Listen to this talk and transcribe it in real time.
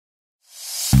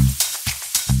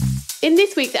In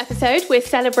this week's episode, we're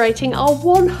celebrating our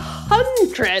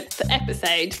 100th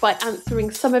episode by answering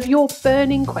some of your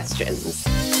burning questions.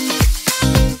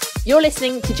 You're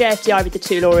listening to JFDI with the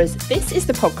two Lauras. This is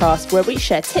the podcast where we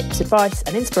share tips, advice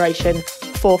and inspiration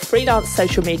for freelance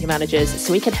social media managers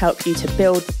so we can help you to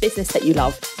build the business that you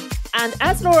love. And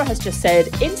as Laura has just said,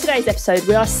 in today's episode,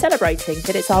 we are celebrating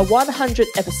that it's our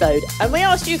 100th episode and we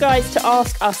asked you guys to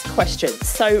ask us questions.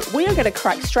 So we are going to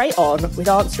crack straight on with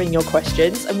answering your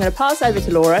questions. I'm going to pass over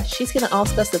to Laura. She's going to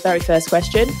ask us the very first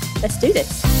question. Let's do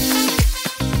this.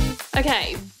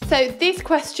 Okay, so this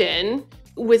question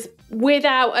was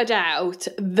without a doubt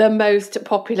the most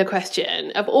popular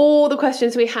question. Of all the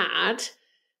questions we had,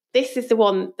 this is the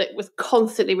one that was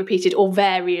constantly repeated or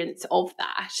variants of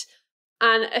that.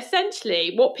 And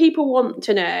essentially, what people want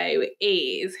to know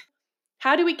is,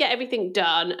 how do we get everything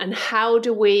done and how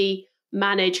do we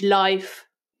manage life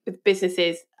with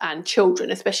businesses and children,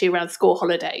 especially around school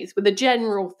holidays, with a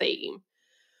general theme?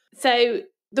 So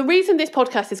the reason this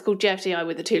podcast is called JFDI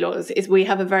with the two Lauras is we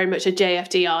have a very much a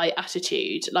JFDI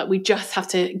attitude. Like, we just have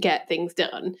to get things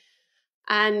done.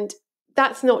 And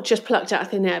that's not just plucked out of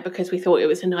thin air because we thought it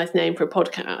was a nice name for a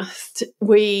podcast.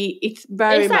 It's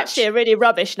actually a really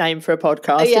rubbish name for a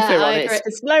podcast, if we're honest.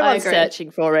 There's no one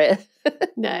searching for it.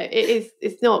 No, it is.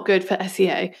 It's not good for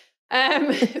SEO.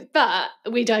 But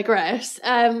we digress.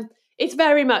 It's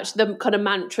very much the kind of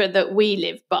mantra that we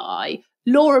live by.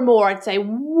 Laura more, I'd say,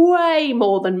 way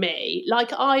more than me.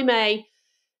 Like,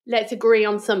 let's agree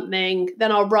on something,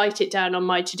 then I'll write it down on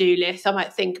my to-do list. I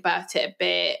might think about it a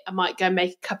bit. I might go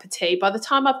make a cup of tea. By the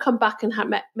time I've come back and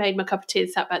made my cup of tea and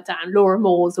sat back down, Laura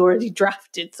Moore's already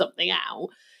drafted something out.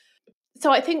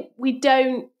 So I think we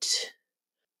don't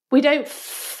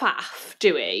faff,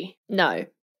 do we? No.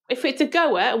 If it's a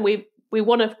goer and we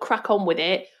want to crack on with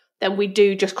it, then we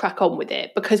do just crack on with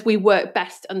it because we work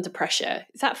best under pressure.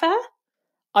 Is that fair?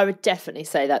 I would definitely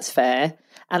say that's fair.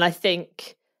 And I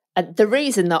think the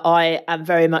reason that I am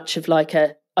very much of like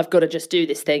I've got to just do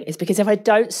this thing is because if I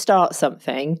don't start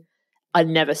something, I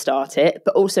never start it.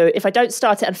 But also if I don't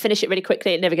start it and finish it really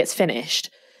quickly, it never gets finished.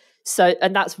 So,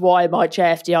 and that's why my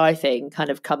JFDI thing kind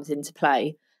of comes into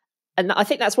play. And I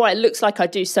think that's why it looks like I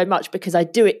do so much, because I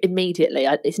do it immediately.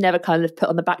 It's never kind of put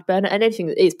on the back burner. And anything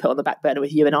that is put on the back burner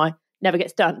with you and I never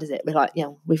gets done, does it? We're like,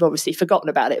 we've obviously forgotten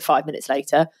about it 5 minutes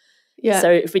later. Yeah.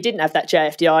 So if we didn't have that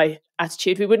JFDI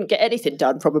attitude, we wouldn't get anything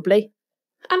done, probably.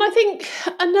 And I think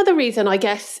another reason, I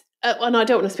guess, and I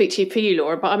don't want to speak for you,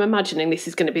 Laura, but I'm imagining this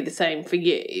is going to be the same for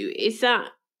you, is that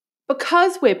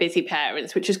because we're busy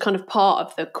parents, which is kind of part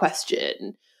of the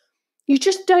question, you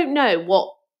just don't know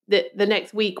what the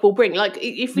next week will bring. Like,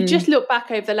 if we just look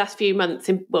back over the last few months,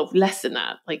 less than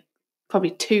that, like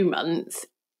probably 2 months,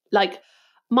 like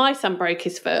my son broke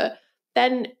his foot.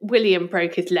 Then William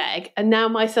broke his leg, and now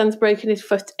my son's broken his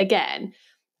foot again.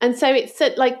 And so it's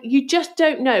like, you just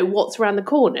don't know what's around the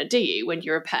corner, do you, when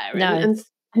you're a parent? No.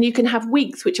 And you can have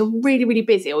weeks which are really, really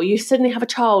busy, or you suddenly have a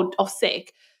child off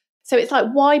sick. So it's like,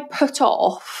 why put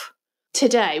off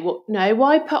today?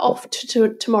 Why put off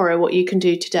to tomorrow what you can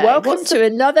do today? Welcome to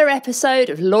another episode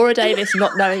of Laura Davis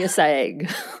Not Knowing a Saying.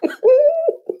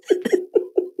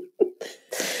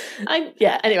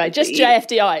 Anyway, just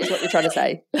JFDI is what you're trying to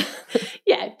say.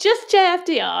 Yeah, just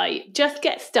JFDI, just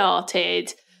get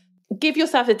started. Give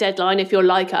yourself a deadline if you're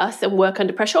like us and work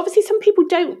under pressure. Obviously, some people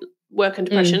don't work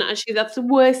under pressure, and actually that's the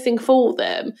worst thing for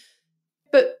them.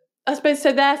 But I suppose,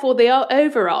 so therefore, the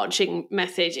overarching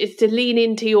message is to lean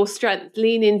into your strength,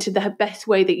 lean into the best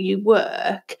way that you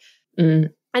work. And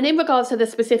in regards to the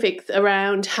specifics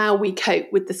around how we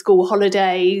cope with the school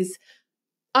holidays,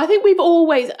 I think we've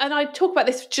always, and I talk about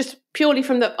this just purely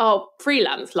from our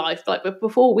freelance life, like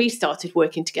before we started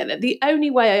working together, the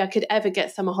only way I could ever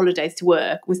get summer holidays to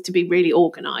work was to be really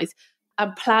organised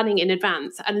and planning in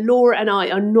advance. And Laura and I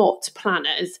are not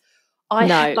planners.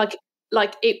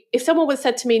 If someone was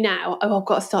said to me now, I've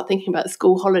got to start thinking about the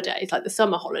school holidays, like the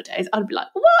summer holidays, I'd be like,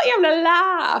 what? You're having a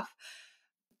laugh.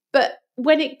 But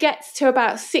when it gets to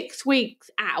about 6 weeks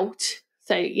out,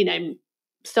 so,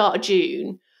 start of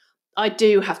June, I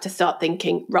do have to start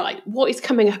thinking, right, what is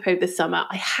coming up over the summer?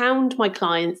 I hound my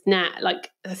clients now, like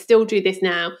I still do this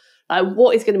now, like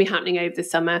what is going to be happening over the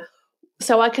summer?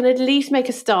 So I can at least make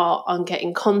a start on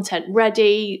getting content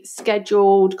ready,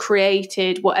 scheduled,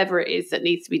 created, whatever it is that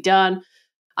needs to be done.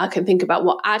 I can think about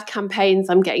what ad campaigns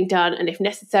I'm getting done. And if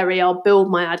necessary, I'll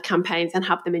build my ad campaigns and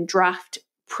have them in draft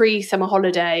pre-summer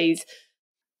holidays.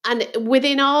 And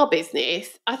within our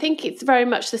business, I think it's very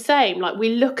much the same. Like,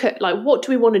 we look at, like, what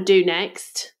do we want to do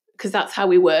next? Because that's how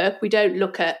we work. We don't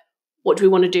look at what do we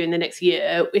want to do in the next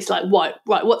year. It's like, right,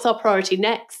 what's our priority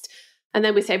next? And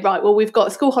then we say, right, well, we've got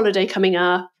a school holiday coming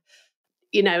up,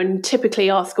 and typically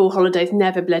our school holidays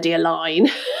never bloody align.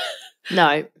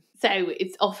 No. So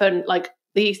it's often like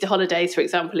the Easter holidays, for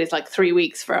example, is like 3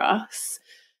 weeks for us.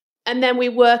 And then we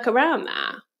work around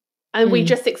that. And we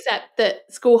just accept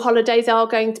that school holidays are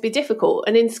going to be difficult.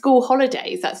 And in school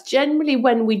holidays, that's generally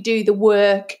when we do the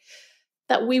work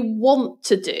that we want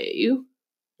to do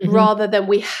rather than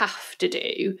we have to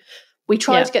do. We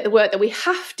try to get the work that we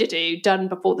have to do done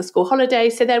before the school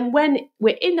holidays. So then when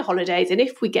we're in the holidays, and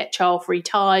if we get child-free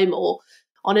time or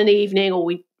on an evening or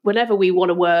whenever we want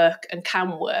to work and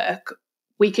can work,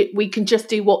 we can just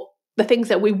do the things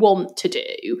that we want to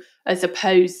do as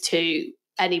opposed to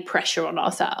any pressure on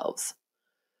ourselves.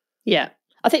 Yeah.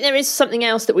 I think there is something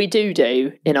else that we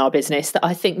do in our business that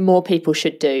I think more people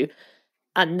should do.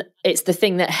 And it's the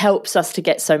thing that helps us to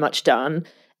get so much done,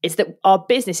 is that our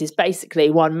business is basically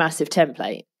one massive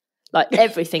template. Like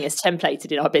everything is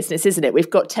templated in our business, isn't it? We've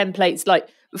got templates like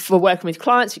for working with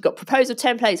clients, we've got proposal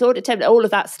templates, audit templates, all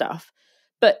of that stuff.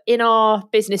 But in our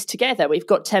business together, we've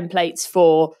got templates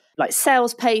for like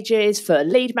sales pages, for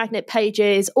lead magnet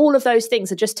pages, all of those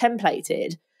things are just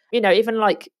templated. Even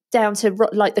like down to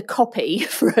like the copy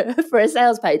for a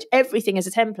sales page, everything is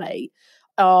a template.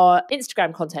 Our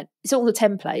Instagram content, it's all a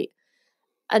template.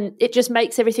 And it just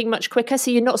makes everything much quicker. So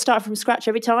you're not starting from scratch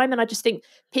every time. And I just think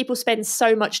people spend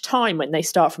so much time when they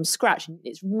start from scratch. And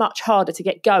it's much harder to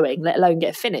get going, let alone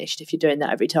get finished if you're doing that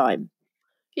every time.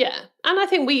 Yeah. And I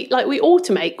think we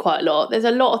automate quite a lot. There's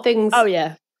a lot of things. Oh,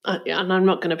 yeah. And I'm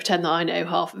not going to pretend that I know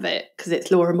half of it because it's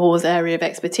Laura Moore's area of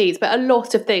expertise. But a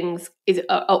lot of things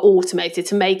are automated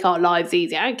to make our lives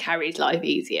easier and Carrie's life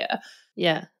easier.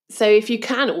 Yeah. So if you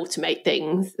can automate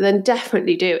things, then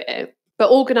definitely do it.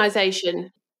 But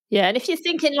organisation. Yeah. And if you're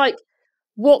thinking like,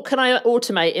 what can I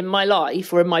automate in my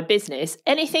life or in my business?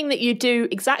 Anything that you do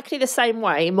exactly the same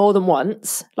way more than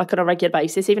once, like on a regular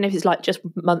basis, even if it's like just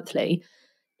monthly,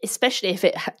 especially if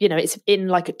it's in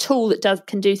like a tool that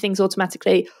can do things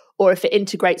automatically, or if it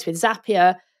integrates with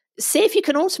Zapier, see if you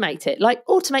can automate it. Like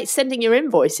automate sending your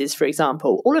invoices, for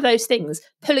example, all of those things,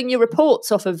 pulling your reports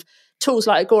off of tools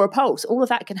like Agora Pulse, all of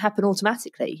that can happen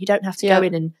automatically. You don't have to go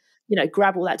in and,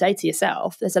 grab all that data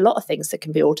yourself. There's a lot of things that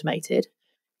can be automated.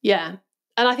 Yeah.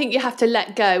 And I think you have to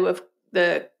let go of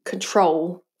the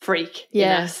control freak in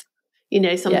us,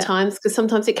 sometimes, because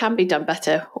sometimes it can be done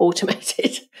better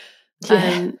automated.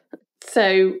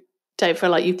 So don't feel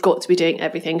like you've got to be doing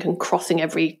everything and crossing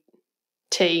every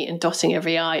T and dotting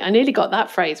every I. I nearly got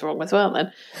that phrase wrong as well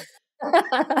then.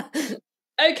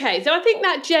 Okay, so I think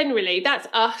that generally that's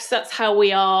us, that's how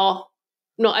we are.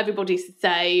 Not everybody's the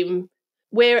same.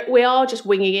 We are just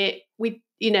winging it.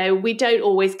 We don't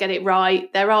always get it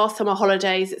right. There are summer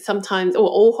holidays that sometimes, or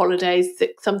all holidays,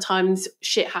 that sometimes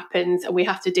shit happens and we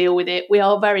have to deal with it. We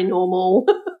are very normal.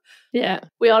 Yeah.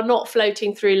 We are not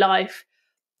floating through life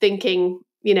thinking,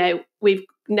 we've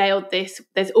nailed this.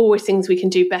 There's always things we can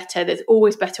do better. There's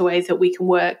always better ways that we can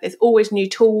work. There's always new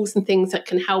tools and things that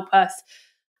can help us.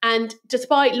 And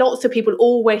despite lots of people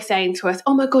always saying to us,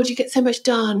 oh my God, you get so much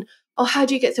done. Oh, how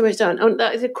do you get so much done? And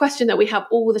that is a question that we have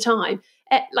all the time.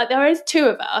 Like there is two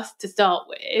of us to start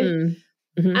with.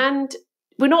 And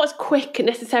we're not as quick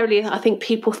necessarily as I think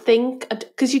people think,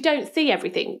 because you don't see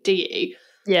everything, do you?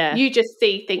 Yeah. You just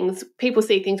see things, people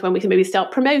see things when we can maybe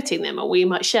start promoting them, or we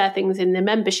might share things in the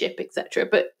membership, etc.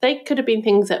 But they could have been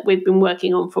things that we've been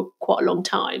working on for quite a long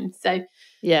time. So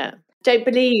yeah, don't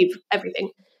believe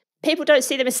everything. People don't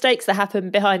see the mistakes that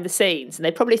happen behind the scenes, and they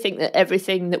probably think that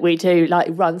everything that we do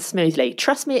runs smoothly.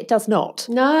 Trust me, it does not.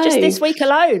 No. Just this week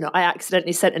alone, I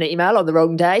accidentally sent an email on the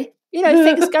wrong day.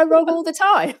 Things go wrong all the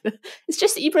time. It's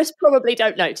just that you just probably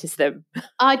don't notice them.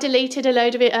 I deleted a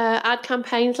load of ad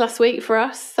campaigns last week for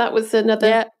us. That was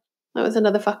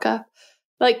another fuck up.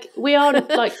 We are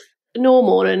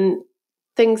normal, and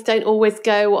things don't always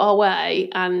go our way,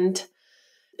 and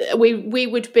we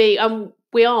would be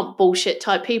we aren't bullshit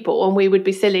type people, and we would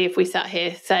be silly if we sat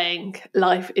here saying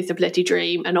life is a bloody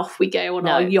dream and off we go on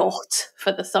our yacht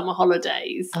for the summer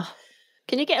holidays. Oh.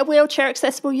 Can you get a wheelchair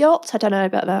accessible yacht? I don't know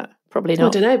about that. Probably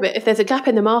not. I don't know, but if there's a gap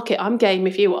in the market, I'm game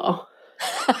if you are.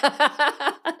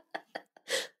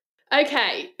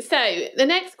 Okay, so the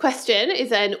next question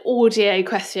is an audio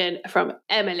question from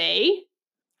Emily.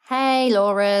 Hey,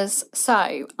 Laura's.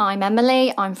 So I'm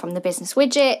Emily. I'm from the Business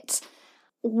Widget.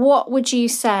 What would you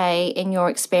say, in your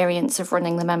experience of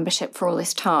running the membership for all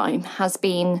this time, has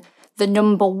been the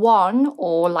number one,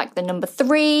 or the number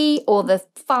 3, or the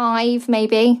 5,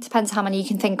 maybe, depends how many you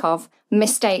can think of,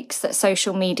 mistakes that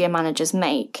social media managers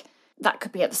make that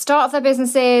could be at the start of their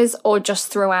businesses or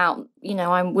just throughout. You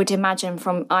know, I would imagine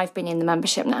I've been in the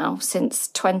membership now since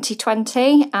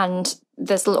 2020, and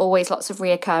there's always lots of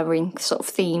reoccurring sort of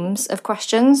themes of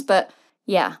questions. But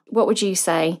yeah, what would you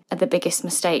say are the biggest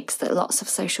mistakes that lots of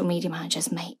social media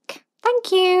managers make?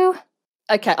 Thank you.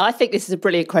 Okay, I think this is a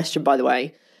brilliant question, by the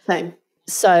way. Same.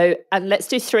 So, and let's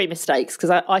do 3 mistakes, because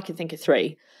I can think of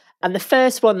 3. And the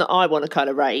first one that I want to kind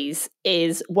of raise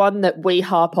is one that we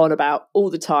harp on about all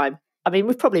the time. I mean,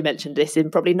 we've probably mentioned this in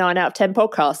probably 9 out of 10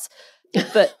 podcasts,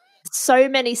 but so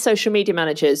many social media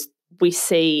managers we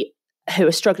see who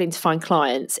are struggling to find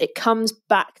clients, it comes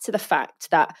back to the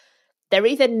fact that they're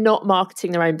either not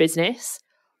marketing their own business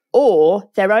or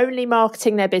they're only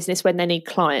marketing their business when they need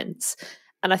clients.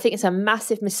 And I think it's a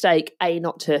massive mistake,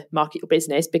 not to market your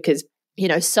business, because, you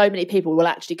know, so many people will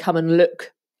actually come and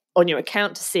look on your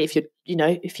account to see if you're, you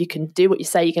know, if you can do what you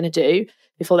say you're going to do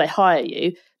before they hire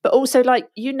you. But also, like,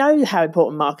 you know how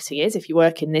important marketing is if you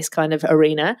work in this kind of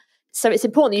arena. So it's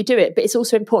important that you do it, but it's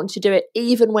also important to do it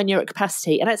even when you're at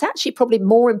capacity. And it's actually probably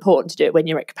more important to do it when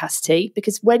you're at capacity,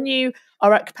 because when you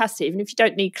are at capacity, even if you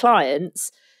don't need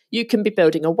clients, you can be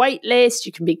building a wait list.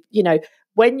 You can be, you know,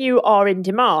 when you are in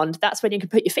demand, that's when you can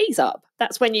put your fees up.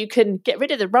 That's when you can get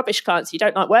rid of the rubbish clients you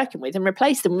don't like working with and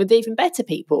replace them with even better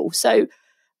people. So,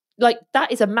 like,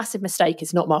 that is a massive mistake,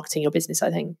 is not marketing your business, I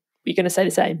think. You're going to say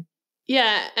the same?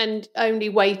 Yeah, and only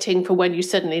waiting for when you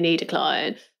suddenly need a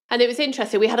client. And it was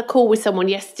interesting. We had a call with someone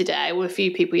yesterday, or a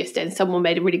few people yesterday, and someone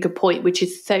made a really good point, which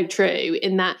is so true,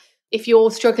 in that if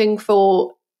you're struggling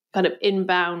for kind of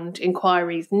inbound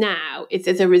inquiries now, it's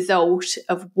as a result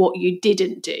of what you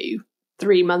didn't do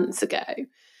 3 months ago.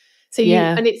 So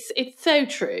and it's so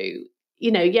true.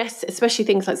 You know, yes, especially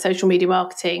things like social media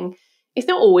marketing, it's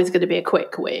not always going to be a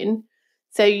quick win.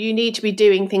 So you need to be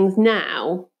doing things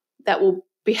now that will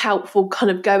be helpful kind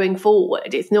of going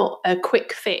forward. It's not a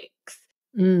quick fix.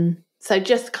 So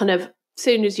just kind of, as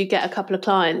soon as you get a couple of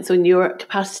clients when you're at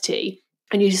capacity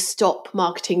and you just stop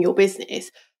marketing your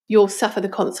business, you'll suffer the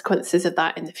consequences of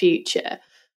that in the future.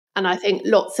 And I think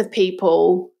lots of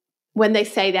people, when they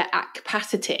say they're at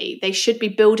capacity, they should be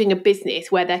building a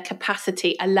business where their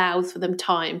capacity allows for them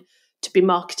time to be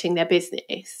marketing their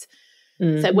business.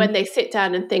 So when they sit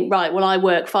down and think, right, well, I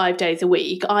work 5 days a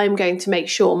week, I'm going to make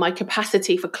sure my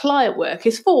capacity for client work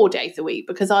is 4 days a week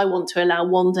because I want to allow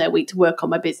 1 day a week to work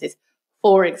on my business,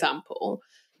 for example.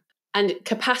 And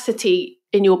capacity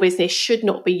in your business should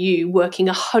not be you working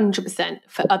 100%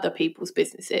 for other people's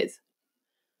businesses.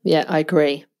 Yeah, I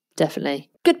agree. Definitely.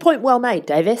 Good point. Well made,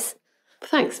 Davis.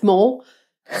 Thanks, More.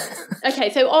 Okay,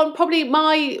 so on probably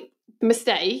my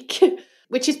mistake,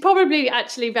 which is probably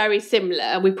actually very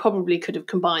similar, we probably could have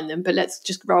combined them, but let's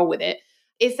just roll with it,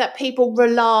 is that people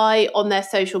rely on their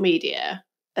social media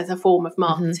as a form of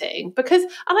marketing. Because,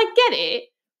 and I get it,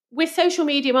 we're social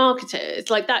media marketers,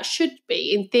 like that should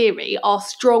be, in theory, our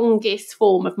strongest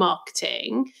form of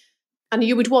marketing. And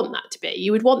you would want that to be.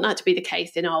 You would want that to be the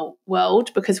case in our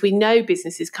world, because we know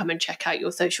businesses come and check out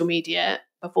your social media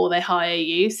before they hire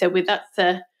you. So that's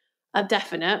a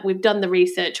definite. We've done the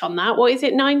research on that. What is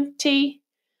it, 97?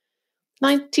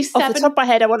 Off the top of my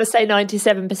head, I want to say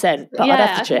 97%, but I'd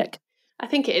have to check. I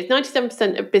think it is.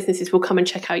 97% of businesses will come and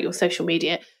check out your social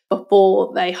media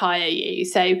before they hire you.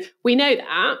 So we know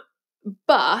that,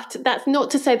 but that's not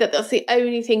to say that that's the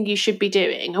only thing you should be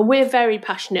doing. And we're very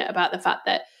passionate about the fact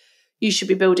that you should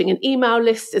be building an email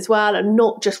list as well and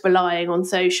not just relying on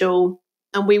social.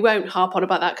 And we won't harp on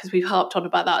about that because we've harped on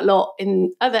about that a lot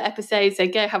in other episodes. So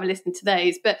go have a listen to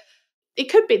those. But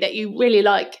it could be that you really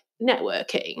like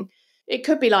networking. It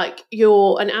could be like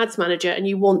you're an ads manager and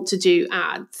you want to do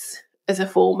ads as a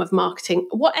form of marketing,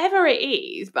 whatever it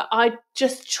is. But I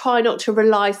just try not to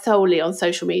rely solely on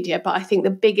social media. But I think the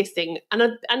biggest thing,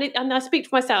 and I speak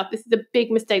for myself, this is a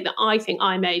big mistake that I think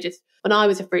I made when I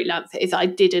was a freelancer, is I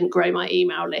didn't grow my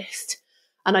email list.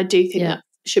 And I do think that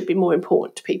should be more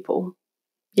important to people.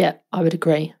 Yeah, I would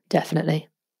agree. Definitely.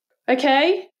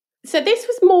 Okay. So this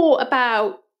was more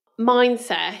about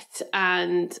mindset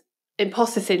and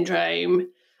imposter syndrome.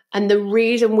 And the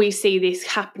reason we see this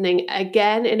happening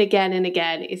again and again and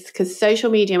again is because social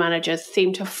media managers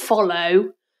seem to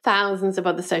follow thousands of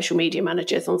other social media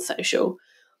managers on social.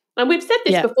 And we've said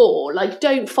this before, like,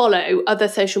 don't follow other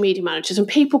social media managers. And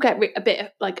people get a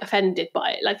bit like offended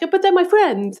by it, like, but they're my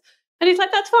friends. And it's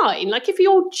like, that's fine. Like, if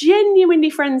you're genuinely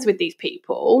friends with these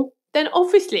people, then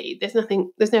obviously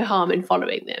there's no harm in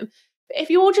following them. But if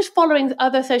you're just following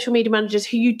other social media managers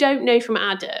who you don't know from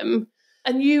Adam,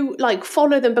 and you like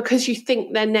follow them because you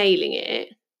think they're nailing it,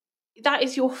 that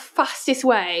is your fastest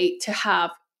way to have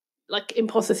like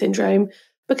imposter syndrome,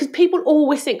 because people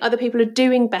always think other people are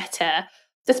doing better,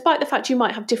 despite the fact you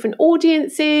might have different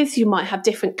audiences, you might have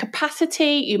different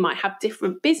capacity, you might have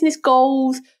different business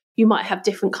goals, you might have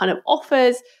different kind of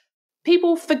offers.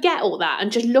 People forget all that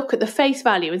and just look at the face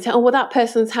value and say, oh, well, that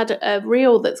person's had a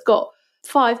reel that's got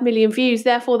 5 million views,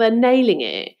 therefore they're nailing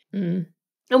it. Mm.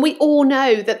 And we all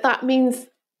know that that means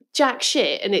jack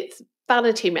shit and it's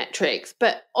vanity metrics.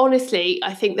 But honestly,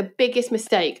 I think the biggest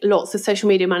mistake lots of social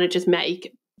media managers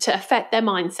make to affect their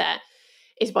mindset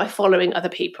is by following other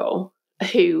people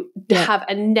who have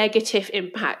a negative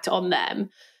impact on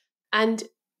them. And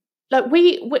like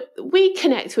we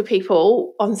connect with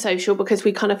people on social because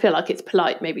we kind of feel like it's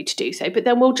polite maybe to do so, but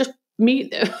then we'll just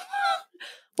mute them.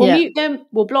 Mute them,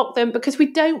 we'll block them, because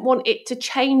we don't want it to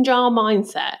change our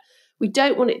mindset. We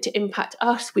don't want it to impact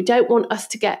us. We don't want us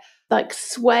to get like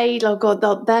swayed. Oh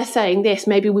God, they're saying this,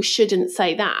 maybe we shouldn't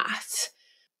say that.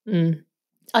 Mm.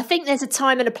 I think there's a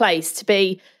time and a place to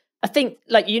be, I think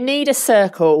like you need a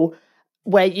circle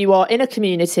where you are in a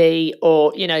community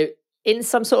or, you know, in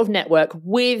some sort of network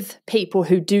with people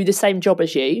who do the same job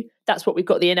as you. That's what we've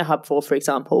got the Inner Hub for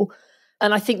example.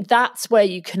 And I think that's where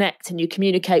you connect and you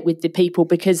communicate with the people,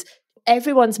 because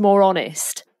everyone's more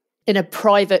honest in a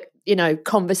private, you know,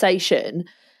 conversation,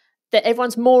 that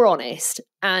everyone's more honest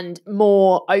and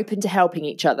more open to helping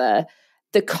each other.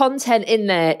 The content in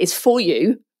there is for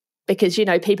you because, you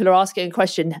know, people are asking a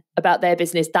question about their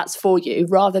business, that's for you,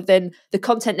 rather than the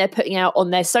content they're putting out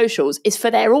on their socials is for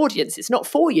their audience. It's not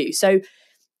for you. So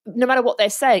no matter what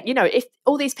they're saying, you know, if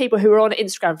all these people who are on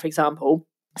Instagram, for example,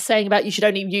 saying about you should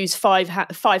only use five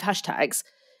hashtags,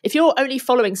 if you're only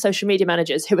following social media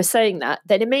managers who are saying that,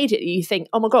 then immediately you think,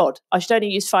 oh my God, I should only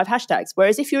use 5 hashtags.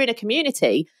 Whereas if you're in a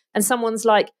community and someone's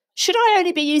like, should I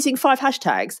only be using 5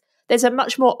 hashtags? There's a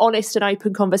much more honest and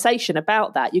open conversation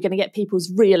about that. You're going to get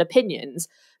people's real opinions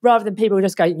rather than people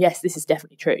just going, yes, this is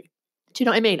definitely true. Do you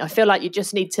know what I mean? I feel like you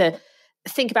just need to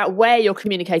think about where you're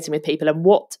communicating with people and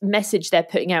what message they're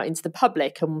putting out into the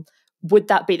public, and would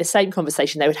that be the same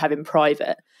conversation they would have in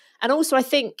private? And also I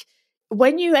think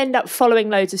when you end up following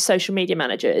loads of social media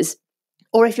managers,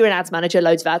 or if you're an ads manager,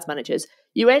 loads of ads managers,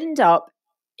 you end up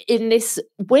in this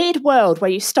weird world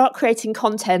where you start creating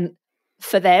content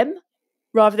for them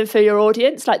rather than for your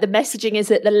audience. Like the messaging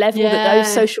is at the level that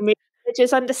those social media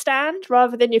managers understand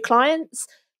rather than your clients.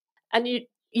 And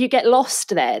you get lost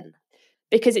then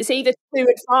because it's either too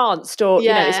advanced or, you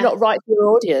know, it's not right for your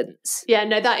audience. Yeah,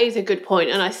 no, that is a good point.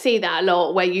 And I see that a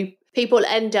lot where people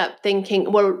end up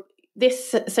thinking, well,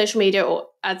 this social media or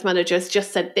ads manager has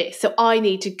just said this, so I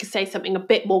need to say something a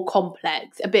bit more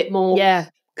complex, a bit more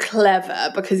clever,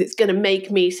 because it's going to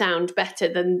make me sound better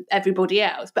than everybody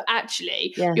else. But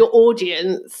actually, your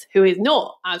audience, who is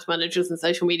not ads managers and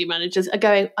social media managers, are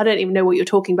going, I don't even know what you're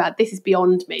talking about. This is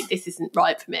beyond me. This isn't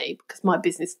right for me because my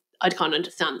business, I can't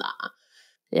understand that.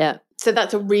 Yeah. So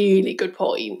that's a really good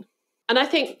point. And I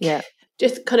think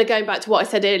just kind of going back to what I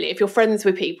said earlier, if you're friends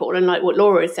with people and like what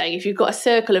Laura is saying, if you've got a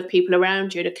circle of people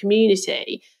around you in a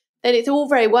community, then it's all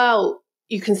very well.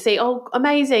 You can see, oh,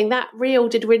 amazing, that reel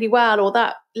did really well, or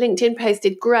that LinkedIn post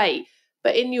did great.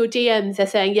 But in your DMs, they're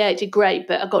saying, yeah, it did great,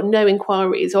 but I got no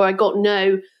inquiries or I got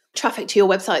no traffic to your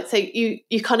website. So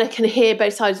you kind of can hear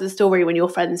both sides of the story when you're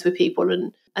friends with people,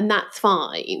 and that's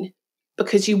fine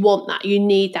because you want that. You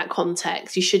need that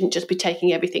context. You shouldn't just be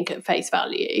taking everything at face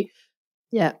value.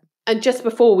 Yeah. And just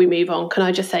before we move on, can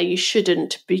I just say you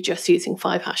shouldn't be just using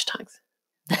 5 hashtags.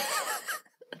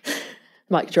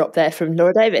 Mic drop there from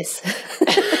Laura Davis.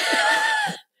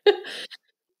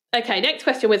 Okay, next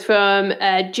question was from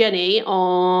Jenny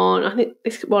on, I think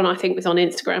this one was on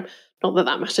Instagram. Not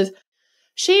that matters.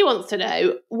 She wants to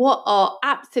know what our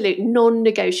absolute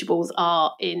non-negotiables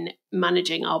are in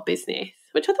managing our business,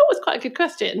 which I thought was quite a good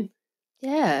question.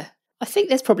 Yeah, I think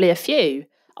there's probably a few.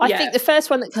 I think the first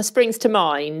one that springs to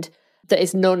mind that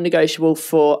is non-negotiable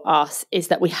for us is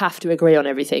that we have to agree on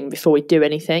everything before we do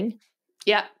anything.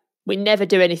 Yeah. We never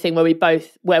do anything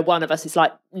where one of us is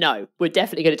like, no, we're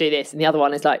definitely going to do this. And the other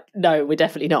one is like, no, we're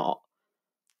definitely not.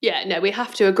 Yeah, no, we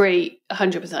have to agree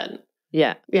 100%.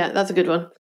 Yeah. Yeah, that's a good one.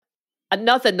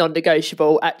 Another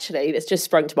non-negotiable, actually, that's just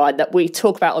sprung to mind that we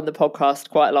talk about on the podcast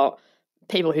quite a lot.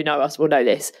 People who know us will know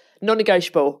this.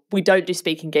 Non-negotiable, we don't do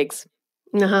speaking gigs.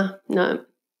 No.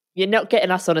 You're not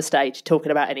getting us on a stage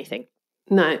talking about anything.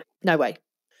 No. No way.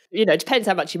 You know, it depends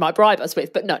how much you might bribe us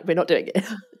with, but no, we're not doing it.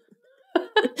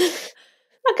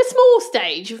 Like a small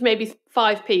stage of maybe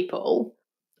 5 people.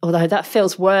 Although that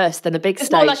feels worse than a big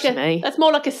stage to me. That's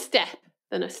more like a step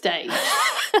than a stage.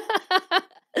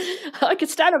 I could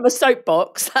stand on my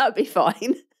soapbox. That would be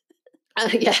fine.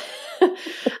 Yeah.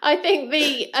 I think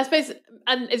I suppose,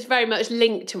 and it's very much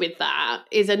linked with that,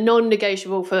 is a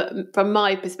non-negotiable from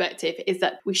my perspective, is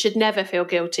that we should never feel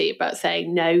guilty about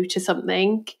saying no to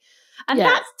something. And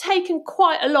that's taken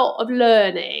quite a lot of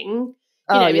learning.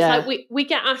 It's like we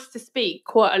get asked to speak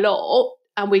quite a lot,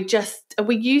 and we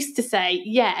used to say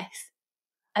yes,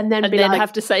 and then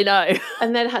have to say no,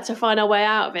 and then had to find our way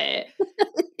out of it.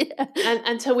 And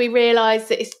until we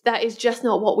realise that is just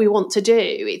not what we want to do.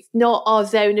 It's not our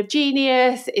zone of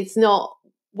genius. It's not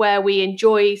where we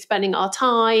enjoy spending our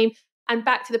time. And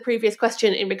back to the previous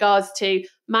question in regards to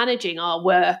managing our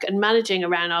work and managing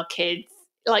around our kids,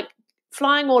 like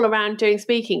flying all around doing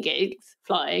speaking gigs,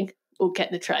 flying or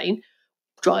getting the train,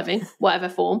 driving, whatever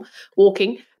form,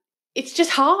 walking. It's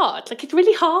just hard. Like, it's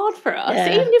really hard for us.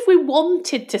 Yeah. Even if we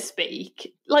wanted to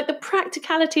speak, like the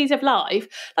practicalities of life,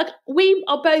 like we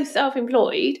are both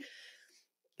self-employed,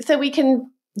 so we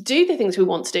can do the things we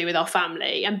want to do with our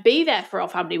family and be there for our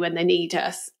family when they need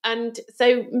us. And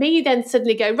so me then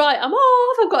suddenly go, right, I'm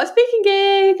off, I've got a speaking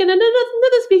gig and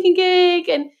another speaking gig,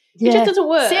 and it just doesn't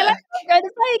work. See you later, go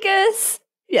to Vegas.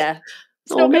 Yeah.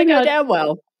 It's not going to go down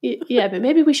well. Yeah, but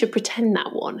maybe we should pretend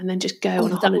that one and then just go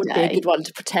on a holiday. That would be a good one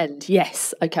to pretend.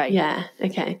 Yes. Okay. Yeah.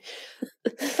 Okay.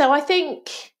 So I think,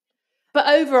 but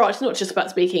overall, it's not just about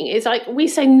speaking. It's like we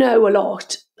say no a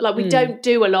lot. Like we don't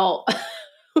do a lot.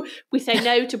 We say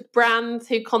no to brands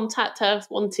who contact us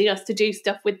wanting us to do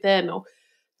stuff with them or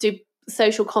do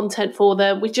social content for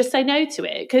them. We just say no to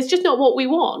it because it's just not what we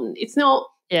want. It's not.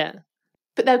 Yeah.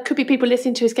 But there could be people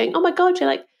listening to us going, oh my God, you're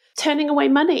like turning away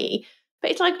money. But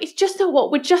it's like, it's just not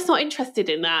what we're just not interested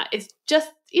in that. It's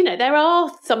just, there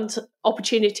are some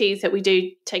opportunities that we do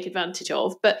take advantage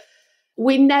of, but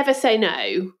we never say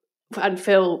no and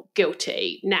feel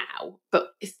guilty now.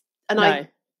 I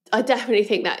definitely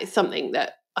think that is something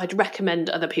that I'd recommend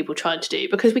other people trying to do,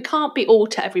 because we can't be all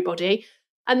to everybody.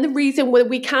 And the reason why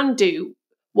we can do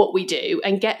what we do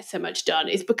and get so much done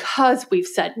is because we've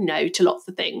said no to lots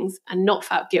of things and not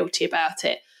felt guilty about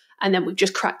it. And then we've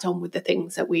just cracked on with the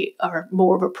things that we are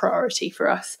more of a priority for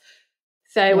us.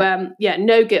 So,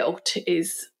 no guilt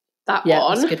is that one. Yeah,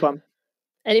 that's a good one.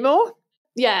 Any more?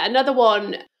 Yeah, another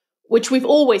one, which we've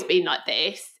always been like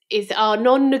this, is our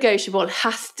non-negotiable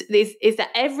is that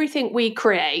everything we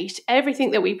create,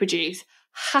 everything that we produce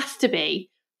has to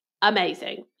be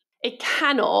amazing. It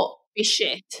cannot be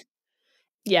shit.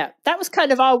 Yeah, that was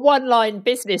kind of our one-line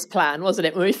business plan, wasn't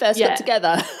it, when we first got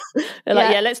together?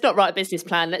 Let's not write a business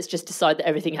plan. Let's just decide that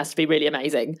everything has to be really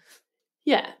amazing.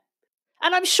 Yeah.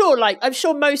 And I'm sure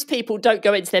most people don't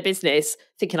go into their business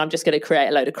thinking I'm just going to create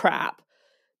a load of crap.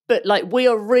 But we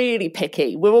are really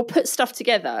picky. We will put stuff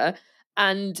together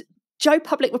and Joe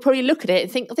Public will probably look at it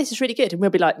and think, oh, this is really good. And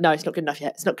we'll be like, no, it's not good enough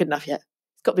yet. It's not good enough yet.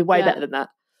 It's got to be way better than that.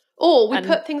 Or we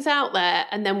put things out there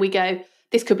and then we go,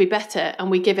 this could be better, and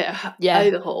we give it a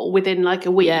overhaul within a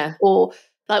week. Yeah. Or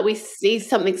we see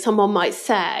something someone might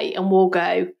say and we'll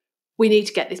go, we need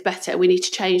to get this better. We need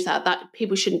to change that. That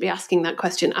people shouldn't be asking that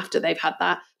question after they've had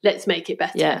that. Let's make it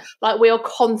better. Yeah. We are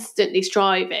constantly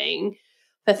striving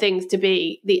for things to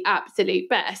be the absolute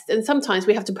best. And sometimes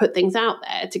we have to put things out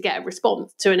there to get a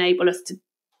response to enable us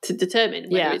to determine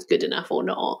whether it's good enough or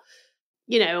not.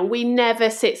 And we never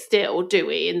sit still, do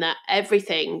we? In that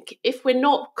everything, if we're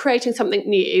not creating something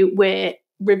new, we're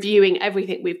reviewing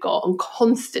everything we've got and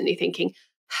constantly thinking,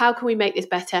 how can we make this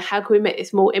better? How can we make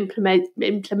this more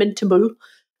implementable?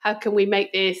 How can we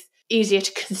make this easier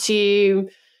to consume?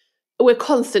 We're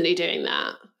constantly doing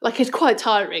that. It's quite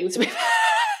tiring to be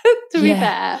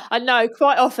fair. I know,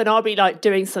 quite often I'll be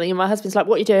doing something and my husband's like,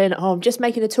 what are you doing? Oh, I'm just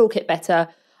making the toolkit better.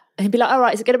 And he'd be like, all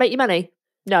right, is it going to make you money?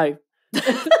 No.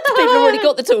 People have already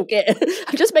got the toolkit.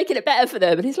 I'm just making it better for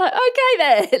them. And he's like, okay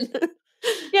then.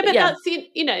 Yeah, but that's,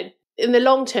 in the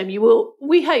long term,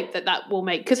 we hope that will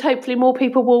make, because hopefully more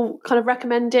people will kind of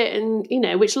recommend it and,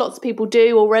 which lots of people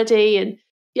do already. And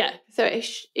so it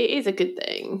is a good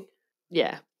thing.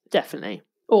 Yeah, definitely.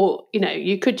 Or,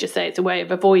 you could just say it's a way of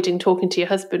avoiding talking to your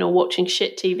husband or watching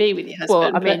shit TV with your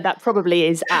husband. Well, that probably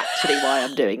is actually why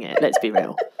I'm doing it. Let's be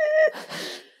real.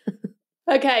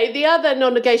 Okay, the other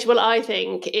non-negotiable, I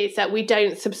think, is that we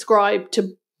don't subscribe to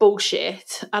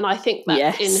bullshit. And I think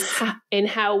that's in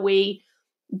how we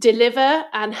deliver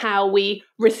and how we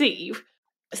receive.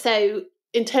 So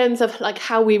in terms of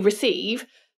how we receive,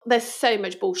 there's so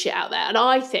much bullshit out there. And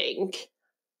I think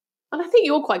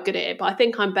you're quite good at it, but I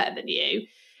think I'm better than you.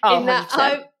 Oh, in that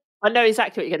I know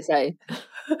exactly what you're going to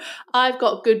say. I've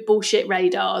got good bullshit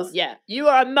radars. Yeah, you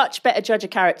are a much better judge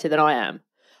of character than I am.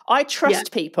 I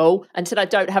trust people until I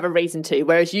don't have a reason to,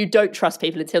 whereas you don't trust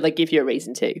people until they give you a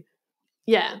reason to.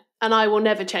 Yeah, and I will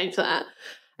never change that.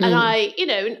 And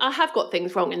I have got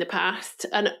things wrong in the past.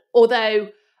 And although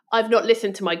I've not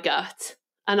listened to my gut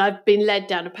and I've been led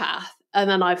down a path, and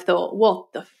then I've thought,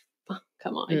 what the fuck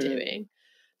am I doing?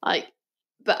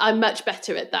 But I'm much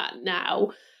better at that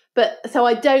now. But so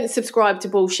I don't subscribe to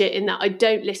bullshit in that I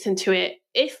don't listen to it.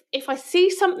 If I see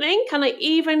something and it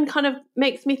even kind of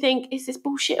makes me think, is this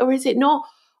bullshit or is it not?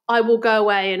 I will go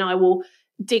away and I will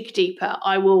dig deeper.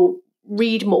 I will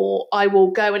read more. I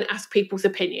will go and ask people's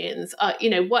opinions,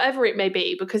 whatever it may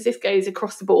be, because this goes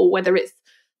across the board, whether it's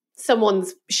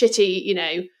someone's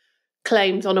shitty,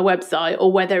 claims on a website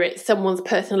or whether it's someone's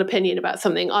personal opinion about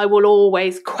something. I will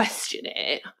always question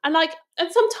it. And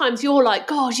sometimes you're like,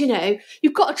 God,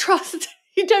 you've got to trust.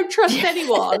 You don't trust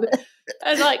anyone.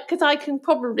 And because I can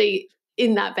probably,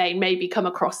 in that vein, maybe come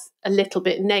across a little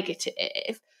bit negative.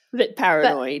 A bit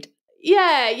paranoid.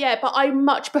 But I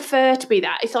much prefer to be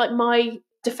that. It's like my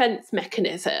defense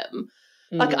mechanism.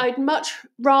 I'd much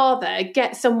rather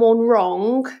get someone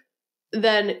wrong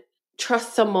than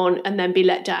trust someone and then be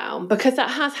let down, because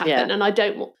that has happened, and I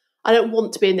don't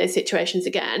want to be in those situations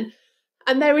again.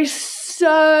 And there is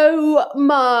so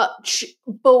much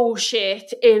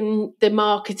bullshit in the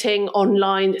marketing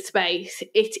online space.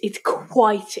 It's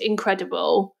quite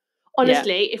incredible.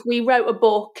 Honestly, if we wrote a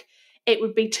book, it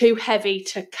would be too heavy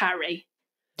to carry.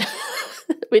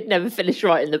 We'd never finish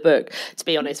writing the book. To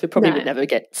be honest, we probably would never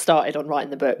get started on writing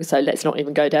the book. So let's not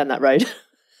even go down that road.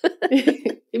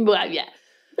 Well, yeah.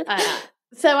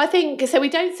 So I think, we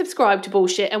don't subscribe to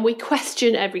bullshit, and we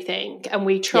question everything, and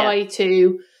we try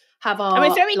to have our...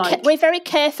 And we're very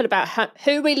careful about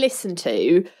who we listen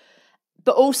to,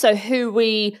 but also who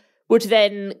we would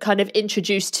then kind of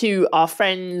introduce to our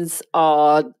friends,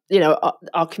 our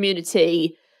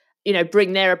community,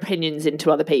 bring their opinions into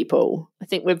other people. I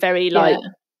think we're very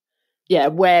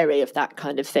wary of that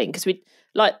kind of thing, because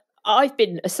I've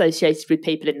been associated with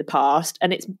people in the past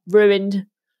and it's ruined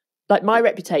my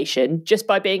reputation just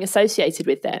by being associated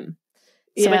with them.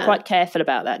 So we're quite careful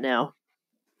about that now.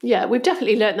 Yeah, we've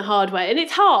definitely learned the hard way. And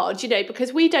it's hard,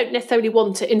 because we don't necessarily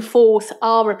want to enforce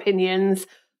our opinions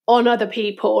on other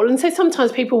people. And so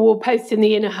sometimes people will post in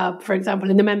the Inner Hub, for example,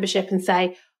 in the membership, and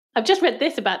say, I've just read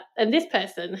this about, and this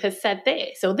person has said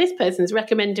this, or this person's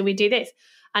recommended we do this.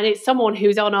 And it's someone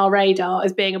who's on our radar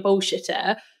as being a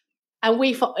bullshitter. And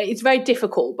it's very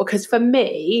difficult, because for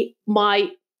me, my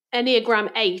Enneagram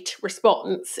 8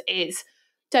 response is,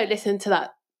 don't listen to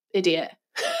that idiot.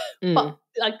 But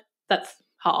that's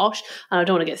harsh, and I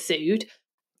don't want to get sued.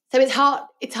 So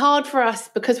it's hard for us,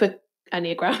 because we're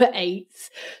Enneagram 8s,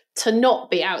 to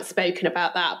not be outspoken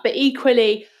about that. But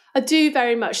equally, I do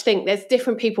very much think there's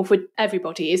different people for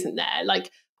everybody, isn't there?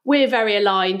 We're very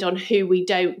aligned on who we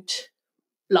don't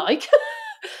like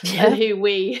and who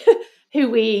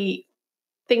we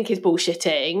think is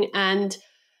bullshitting, and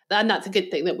that's a good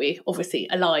thing that we obviously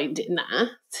aligned in that.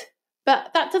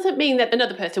 But that doesn't mean that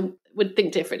another person would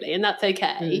think differently, and that's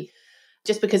okay.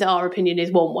 Just because our opinion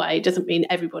is one way doesn't mean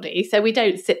everybody. So we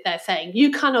don't sit there saying,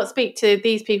 you cannot speak to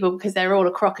these people because they're all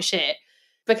a crock of shit,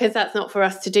 because that's not for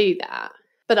us to do that.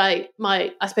 But I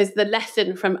suppose the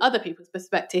lesson from other people's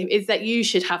perspective is that you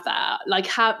should have that.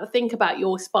 Think about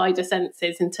your spider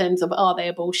senses in terms of, are they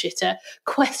a bullshitter?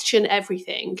 Question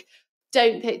everything.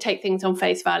 Don't take things on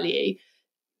face value.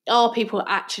 Are people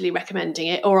actually recommending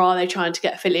it, or are they trying to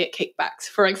get affiliate kickbacks,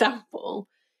 for example?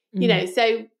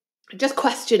 So just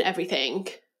question everything.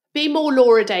 Be more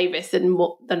Laura Davis than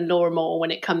Laura Moore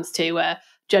when it comes to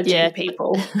judging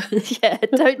people.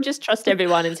 Don't just trust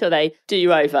everyone until they do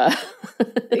you over.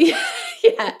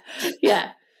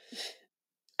 Yeah.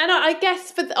 And I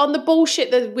guess on the bullshit,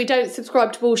 that we don't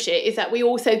subscribe to bullshit, is that we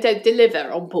also don't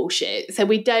deliver on bullshit. So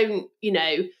we don't,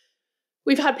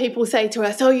 we've had people say to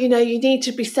us, you need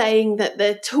to be saying that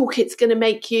the toolkit's going to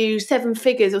make you 7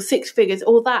 figures or 6 figures,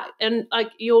 all that. And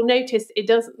you'll notice it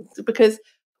doesn't, because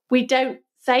we don't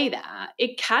say that.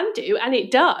 It can do, and it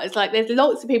does. There's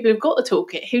lots of people who've got the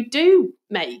toolkit who do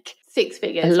make 6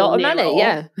 figures. A lot of money,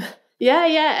 yeah.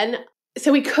 Yeah. And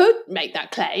so we could make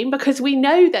that claim, because we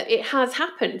know that it has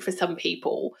happened for some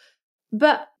people.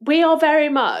 But we are very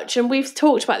much, and we've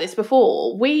talked about this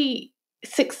before,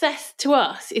 success to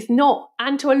us is not,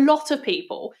 and to a lot of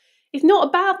people, is not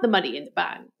about the money in the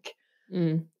bank.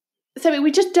 So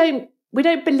we just don't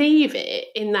believe it,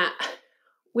 in that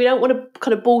we don't want to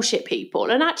kind of bullshit people.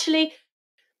 And actually,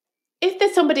 if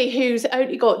there's somebody who's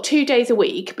only got 2 days a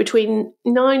week between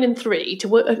 9 and 3 to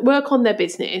work on their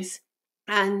business,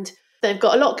 and they've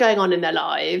got a lot going on in their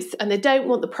lives, and they don't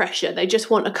want the pressure, they just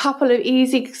want a couple of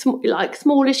easy,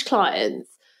 smallish clients,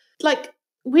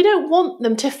 we don't want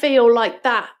them to feel like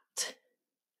that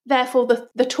therefore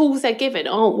the tools they're given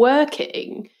aren't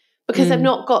working because they've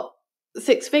not got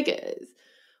 6 figures.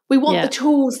 We want the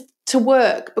tools to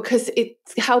work because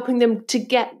it's helping them to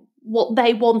get what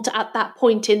they want at that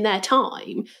point in their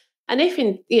time. And if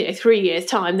in 3 years'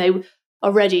 time they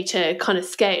are ready to kind of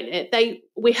scale it,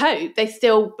 we hope they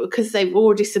still, because they've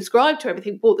already subscribed to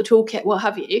everything, bought the toolkit, what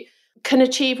have you, can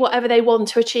achieve whatever they want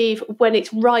to achieve when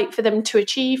it's right for them to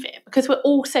achieve it. Because we're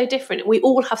all so different. We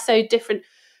all have so different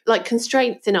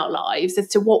constraints in our lives as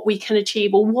to what we can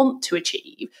achieve or want to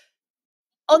achieve.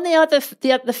 On the other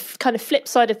kind of flip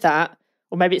side of that,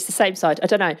 or maybe it's the same side, I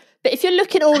don't know. But if you're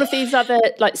looking at all of these other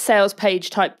sales page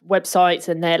type websites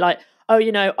and they're like, oh,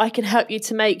 I can help you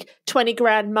to make 20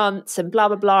 grand months and blah,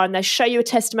 blah, blah. And they show you a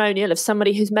testimonial of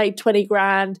somebody who's made 20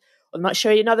 grand, or they might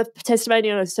show you another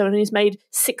testimonial of someone who's made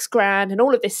 6 grand and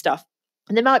all of this stuff.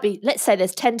 And there might be, let's say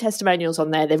there's 10 testimonials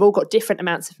on there. They've all got different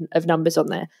amounts of numbers on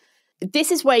there.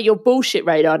 This is where your bullshit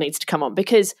radar needs to come on,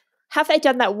 because have they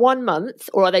done that 1 month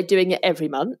or are they doing it every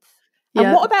month? Yeah.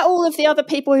 And what about all of the other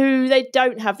people who they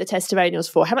don't have the testimonials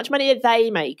for? How much money are they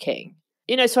making?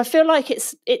 So I feel like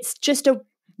it's just a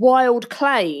wild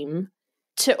claim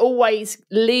to always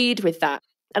lead with that.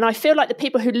 And I feel like the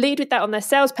people who lead with that on their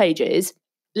sales pages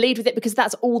lead with it because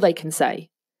that's all they can say.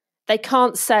 They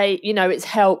can't say, it's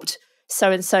helped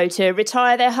so-and-so to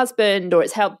retire their husband, or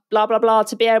it's helped blah, blah, blah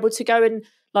to be able to go and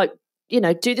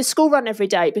do the school run every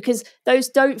day, because those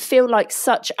don't feel like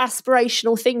such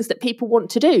aspirational things that people want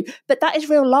to do. But that is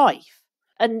real life.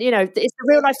 And, it's the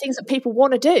real life things that people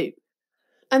want to do.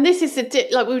 And this is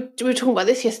we were talking about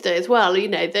this yesterday as well,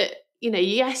 that,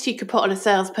 yes, you could put on a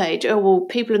sales page, oh, well,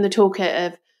 people in the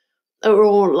toolkit are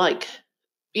all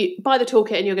buy the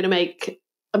toolkit and you're going to make,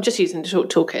 I'm just using the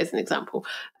toolkit as an example,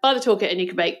 buy the toolkit and you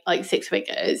can make 6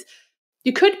 figures.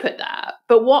 You could put that.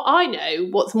 But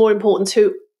what's more important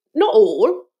to, not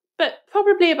all, but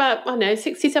probably about,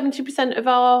 60, 70% of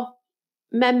our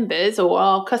members or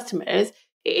our customers,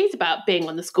 it is about being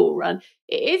on the school run.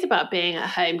 It is about being at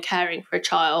home caring for a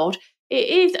child. It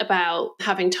is about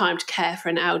having time to care for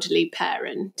an elderly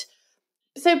parent.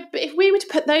 So if we were to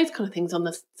put those kind of things on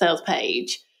the sales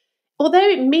page, although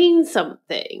it means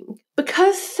something,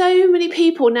 because so many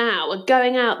people now are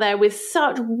going out there with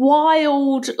such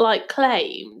wild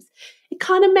claims, it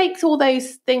kind of makes all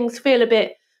those things feel a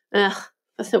bit,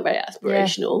 that's not very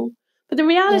aspirational. Yeah. But the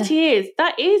reality is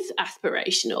that is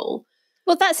aspirational.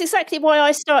 Well, that's exactly why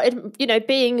I started,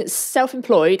 being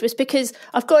self-employed, was because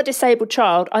I've got a disabled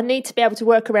child. I need to be able to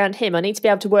work around him. I need to be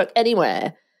able to work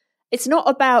anywhere. It's not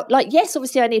about, yes,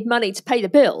 obviously I need money to pay the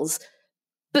bills,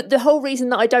 but the whole reason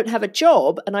that I don't have a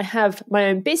job and I have my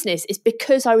own business is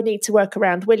because I would need to work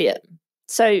around William.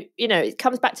 So, it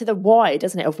comes back to the why,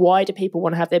 doesn't it, of why do people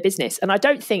want to have their business? And I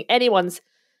don't think anyone's,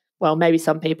 well, maybe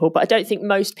some people, but I don't think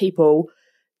most people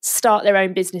start their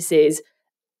own businesses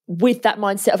with that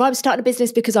mindset of, I'm starting a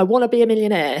business because I want to be a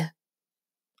millionaire.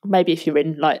 Maybe if you're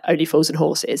in Only Fools and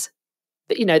Horses.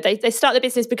 But, they start the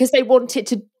business because they want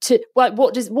it to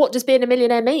what does being a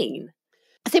millionaire mean?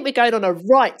 I think we're going on a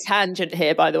right tangent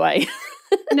here, by the way.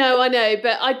 No, I know,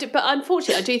 but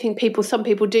unfortunately, I do think some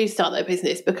people do start their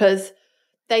business because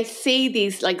they see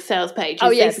these sales pages. Oh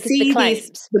yeah, they see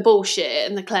the bullshit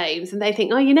and the claims, and they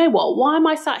think, oh, you know what? Why am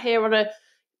I sat here on a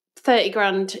 30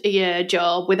 grand a year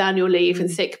job with annual leave and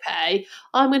sick pay?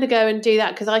 I'm going to go and do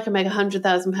that because I can make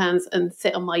 £100,000 and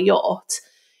sit on my yacht.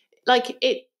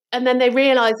 And then they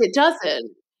realise it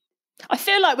doesn't. I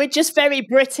feel like we're just very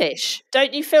British.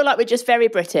 Don't you feel like we're just very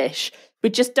British? We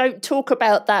just don't talk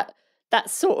about that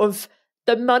sort of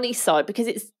the money side, because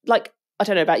it's I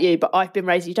don't know about you, but I've been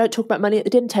raised, you don't talk about money at the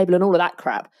dinner table and all of that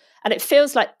crap. And it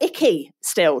feels icky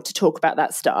still to talk about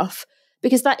that stuff,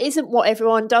 because that isn't what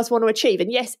everyone does want to achieve.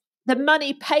 And yes, the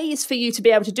money pays for you to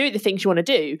be able to do the things you want to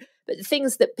do, but the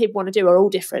things that people want to do are all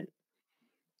different.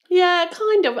 Yeah,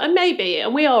 kind of. And maybe,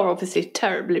 and we are obviously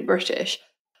terribly British.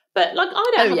 But I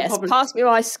don't have a problem. Pass me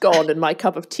my scone and my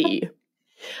cup of tea.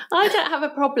 I don't have a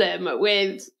problem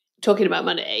with talking about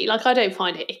money. I don't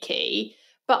find it icky.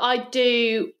 But I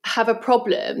do have a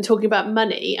problem talking about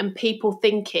money and people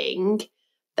thinking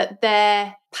that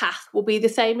their path will be the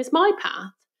same as my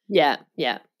path. Yeah.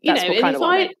 That's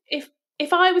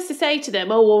if I was to say to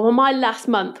them, oh, well, my last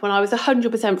month when I was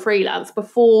 100% freelance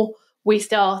before we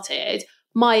started,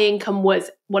 my income was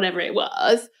whatever it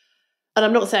was. And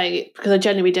I'm not saying it because I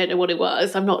genuinely don't know what it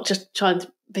was. I'm not just trying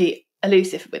to be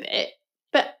elusive with it.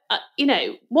 But,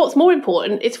 what's more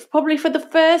important is probably for the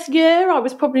first year, I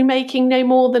was probably making no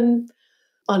more than,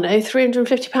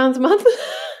 £350 a month.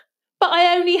 But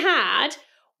I only had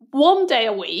 1 day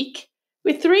a week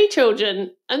with 3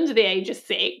 children under the age of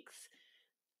 6.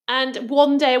 And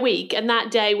one day a week, and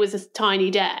that day was a tiny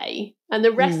day. And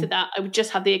the rest of that, I would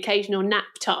just have the occasional nap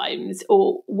times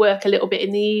or work a little bit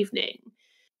in the evening.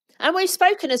 And we've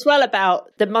spoken as well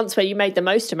about the months where you made the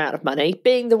most amount of money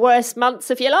being the worst months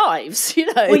of your lives,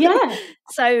 Well, yeah.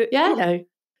 So, The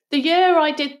year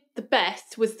I did the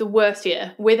best was the worst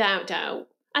year, without doubt.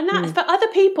 And that's for other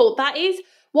people, that is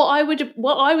what I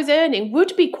was earning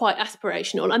would be quite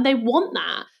aspirational, and they want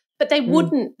that. But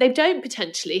they don't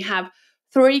potentially have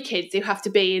 3 kids who have to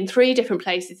be in 3 different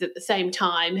places at the same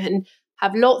time and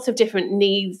have lots of different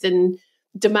needs and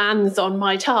demands on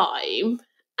my time.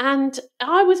 And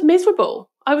I was miserable.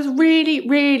 I was really,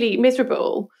 really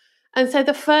miserable. And so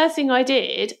the first thing I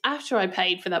did after I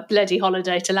paid for that bloody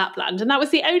holiday to Lapland, and that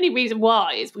was the only reason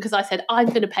why, is because I said, I'm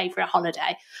going to pay for a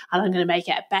holiday and I'm going to make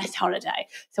it a best holiday.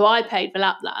 So I paid for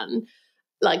Lapland,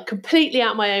 like completely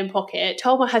out my own pocket,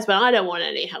 told my husband, I don't want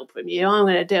any help from you. I'm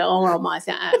going to do it all on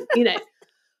myself,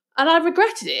 And I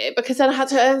regretted it because then I had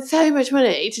to earn so much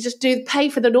money to just pay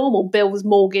for the normal bills,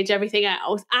 mortgage, everything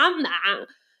else, and that.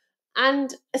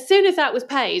 And as soon as that was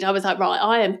paid, I was like, right,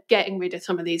 I am getting rid of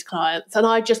some of these clients. And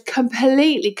I just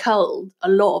completely culled a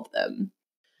lot of them.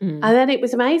 And then it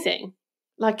was amazing.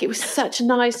 Like, it was such a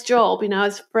nice job. I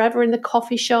was forever in the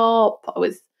coffee shop.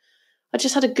 I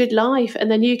just had a good life. And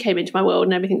then you came into my world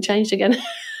and everything changed again.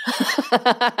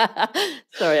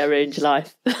 Sorry, I ruined your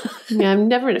life. Yeah, I'm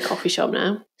never in a coffee shop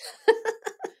now.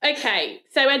 Okay,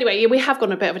 so anyway, we have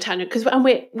gone a bit of a tangent because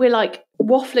we're like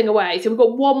waffling away. So we've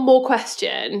got one more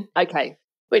question. Okay.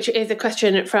 Which is a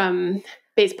question from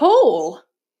Biz Paul.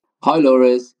 Hi,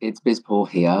 Laura's. It's Biz Paul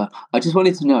here. I just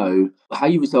wanted to know how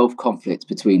you resolve conflicts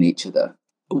between each other.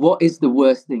 What is the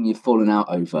worst thing you've fallen out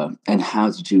over, and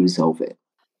how did you resolve it?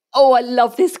 Oh, I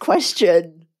love this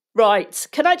question. Right.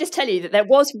 Can I just tell you that there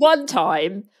was one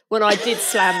time when I did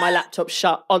slam my laptop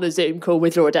shut on a Zoom call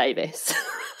with Laura Davis.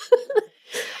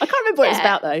 I can't remember what it was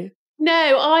about, though.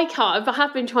 No, I can't. I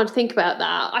have been trying to think about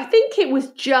that. I think it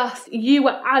was just you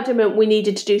were adamant we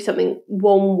needed to do something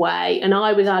one way, and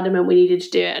I was adamant we needed to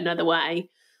do it another way.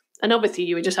 And obviously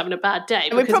you were just having a bad day.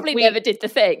 And we probably never did the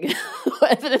thing,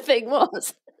 whatever the thing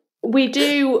was. We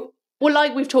do, well,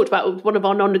 like we've talked about with one of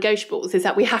our non-negotiables, is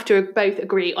that we have to both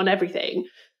agree on everything.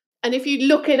 And if you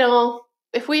look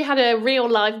if we had a real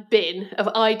life bin of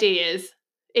ideas,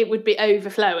 it would be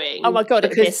overflowing. Oh my God, it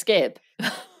would be a skip.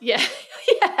 Yeah,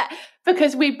 yeah.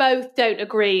 Because we both don't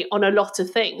agree on a lot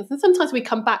of things. And sometimes we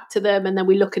come back to them and then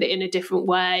we look at it in a different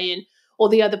way, or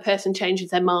the other person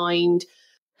changes their mind.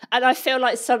 And I feel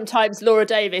like sometimes Laura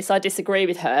Davis, I disagree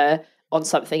with her on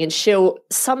something and she'll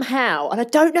somehow, and I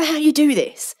don't know how you do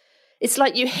this, it's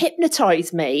like you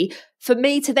hypnotise me for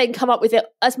me to then come up with it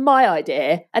as my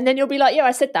idea. And then you'll be like, yeah,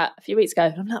 I said that a few weeks ago.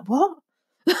 And I'm like, what?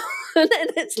 And then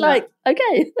it's like,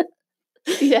 okay.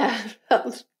 Yeah,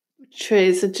 that's true.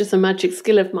 It's just a magic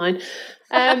skill of mine.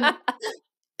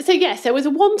 So yes, there was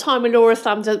one time when Laura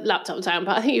slammed her laptop down,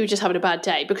 but I think you were just having a bad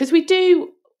day because we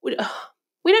don't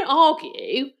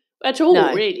argue at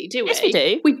all, really, do we? Yes, we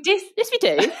do. Yes, we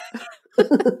do.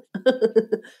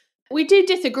 We do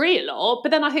disagree a lot,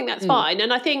 but then I think that's fine.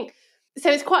 And I think, so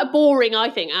it's quite a boring, I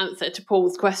think, answer to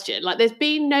Paul's question. Like, there's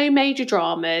been no major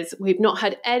dramas. We've not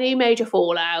had any major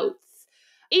fallouts.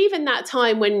 Even that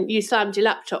time when you slammed your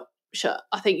laptop shut,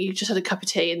 I think you just had a cup of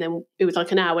tea and then it was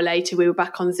like an hour later we were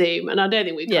back on Zoom. And I don't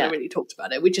think we kind of really talked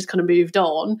about it. We just kind of moved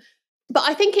on. But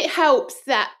I think it helps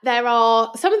that there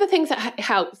are some of the things that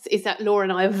helps is that Laura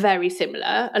and I are very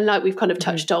similar. And like we've kind of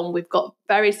touched on, we've got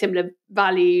very similar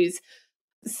values,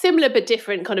 similar but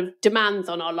different kind of demands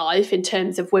on our life in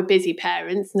terms of we're busy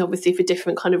parents and obviously for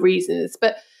different kind of reasons.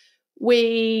 But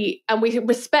we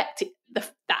respect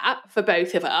that for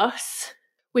both of us.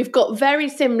 We've got very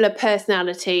similar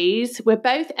personalities. We're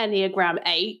both Enneagram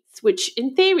 8s, which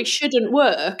in theory shouldn't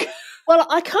work. Well,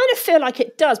 I kind of feel like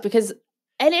it does because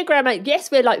Enneagram 8, yes,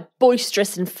 we're like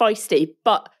boisterous and feisty,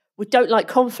 but we don't like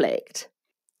conflict.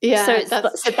 Yeah.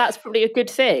 So that's probably a good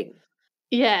thing.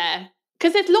 Yeah.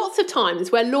 Because there's lots of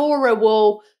times where Laura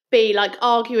will be like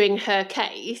arguing her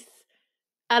case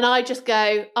and I just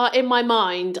go, in my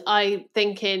mind, I'm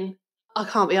thinking, I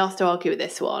can't be asked to argue with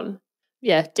this one.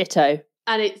 Yeah, ditto.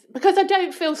 And it's because I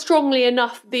don't feel strongly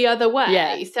enough the other way.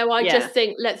 Yeah. So I just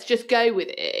think, let's just go with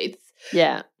it.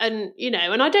 Yeah. And,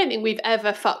 and I don't think we've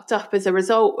ever fucked up as a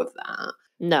result of that.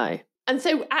 No. And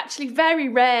so actually very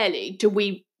rarely do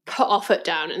we put our foot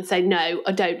down and say, no,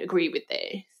 I don't agree with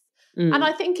this. And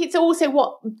I think it's also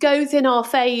what goes in our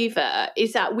favour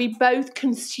is that we both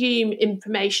consume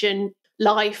information,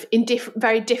 life in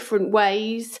very different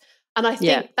ways. And I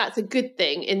think that's a good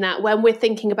thing, in that when we're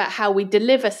thinking about how we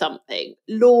deliver something,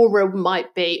 Laura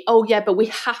might be, oh yeah, but we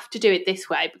have to do it this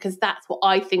way because that's what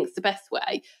I think is the best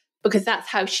way, because that's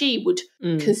how she would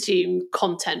consume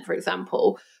content, for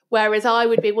example. Whereas I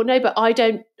would be, well, no, but I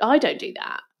don't do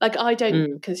that. Like, I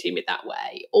don't consume it that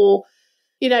way. Or,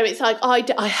 you know, it's like,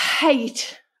 I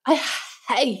hate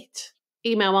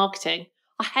email marketing.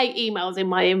 I hate emails in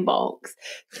my inbox.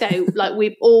 So like,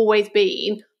 we've always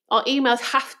been, our emails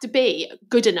have to be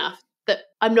good enough that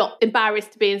I'm not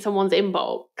embarrassed to be in someone's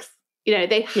inbox. You know,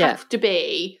 they have to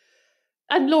be.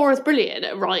 And Laura's brilliant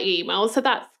at writing emails, so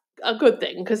that's a good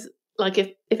thing, because like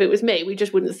if it was me, we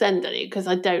just wouldn't send any, because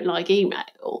I don't like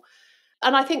email.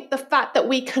 And I think the fact that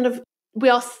we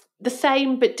are the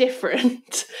same but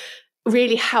different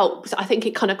really helps. I think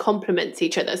it kind of complements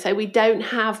each other, so we don't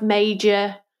have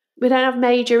major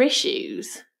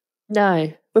issues.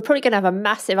 No, we're probably going to have a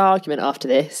massive argument after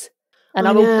this, and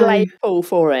I will blame Paul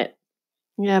for it.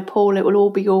 Yeah, Paul, it will all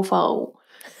be your fault.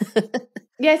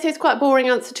 Yeah, so it's quite a boring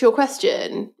answer to your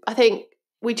question. I think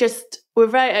we're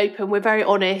very open, we're very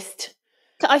honest.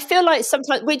 I feel like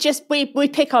sometimes we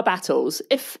pick our battles.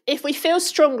 If we feel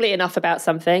strongly enough about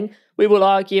something, we will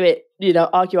argue it,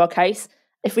 argue our case.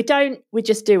 If we don't, we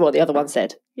just do what the other one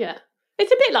said. Yeah.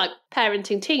 It's a bit like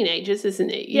parenting teenagers, isn't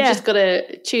it? You just got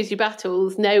to choose your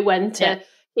battles, know when to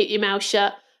keep your mouth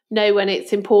shut, know when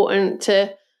it's important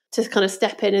to kind of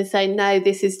step in and say, no,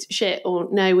 this is shit, or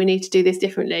no, we need to do this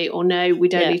differently, or no, we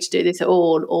don't need to do this at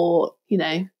all, or,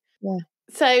 Yeah.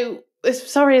 So,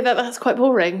 sorry that's quite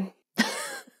boring.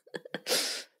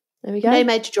 There we go. No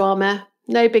major drama,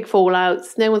 no big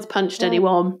fallouts, no one's punched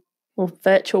anyone. Or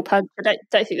virtual punch. I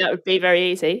don't think that would be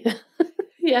very easy.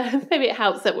 Yeah, maybe it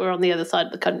helps that we're on the other side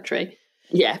of the country.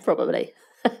 Yeah, probably.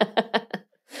 Well,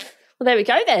 there we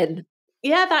go then.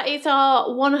 Yeah, that is our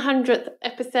 100th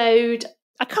episode.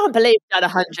 I can't believe we've done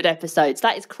 100 episodes.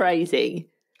 That is crazy.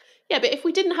 Yeah, but if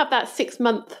we didn't have that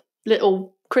 6-month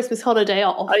little Christmas holiday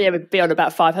off... Oh, yeah, we'd be on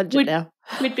about 500 now.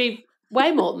 We'd be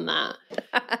way more than that.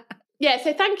 Yeah,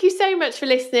 so thank you so much for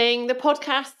listening. The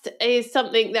podcast is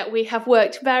something that we have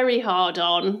worked very hard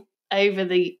on over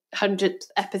the 100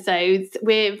 episodes.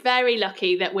 We're very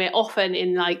lucky that we're often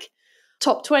in like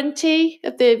top 20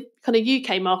 of the kind of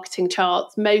UK marketing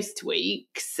charts most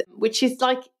weeks, which is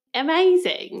like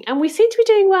amazing. And we seem to be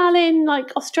doing well in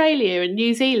like Australia and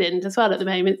New Zealand as well at the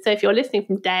moment. So if you're listening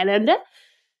from down under,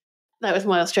 that was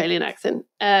my Australian accent.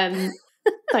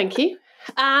 Thank you.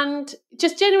 And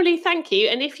just generally, thank you.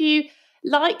 And if you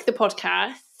like the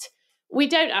podcast, we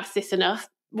don't ask this enough.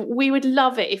 We would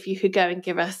love it if you could go and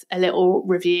give us a little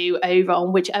review over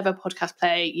on whichever podcast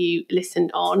player you listened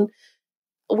on.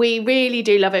 We really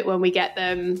do love it when we get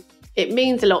them. It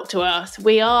means a lot to us.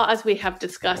 We are, as we have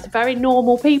discussed, very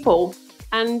normal people.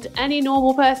 And any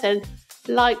normal person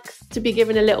likes to be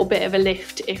given a little bit of a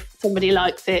lift if somebody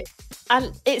likes it.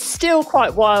 And it's still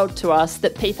quite wild to us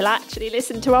that people actually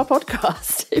listen to our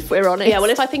podcast, if we're honest. Yeah, well,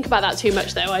 if I think about that too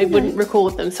much, though, I wouldn't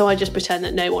record them, so I just pretend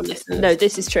that no one listens. No,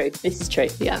 this is true.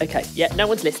 Yeah. Okay. Yeah, no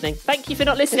one's listening. Thank you for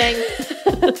not listening.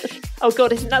 Oh,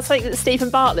 God, isn't that something that Stephen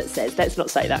Bartlett says? Let's not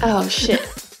say that. Oh, shit.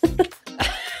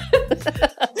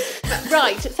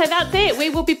 Right, so that's it. We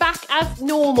will be back as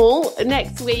normal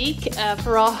next week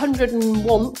for our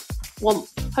 101.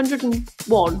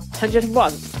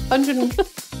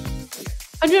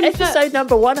 Episode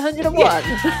number 101.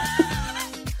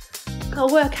 I'll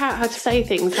work out how to say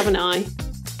things, haven't I?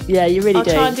 Yeah, you really do.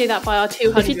 I'll try and do that by our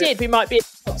 200. If you did, we might be in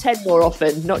top 10 more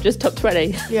often, not just top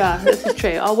 20. Yeah, this is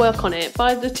true. I'll work on it.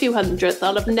 By the 200th,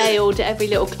 I'll have nailed every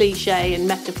little cliche and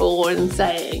metaphor and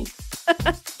saying.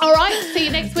 All right, see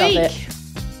you next week.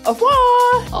 Au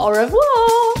revoir. Au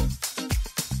revoir.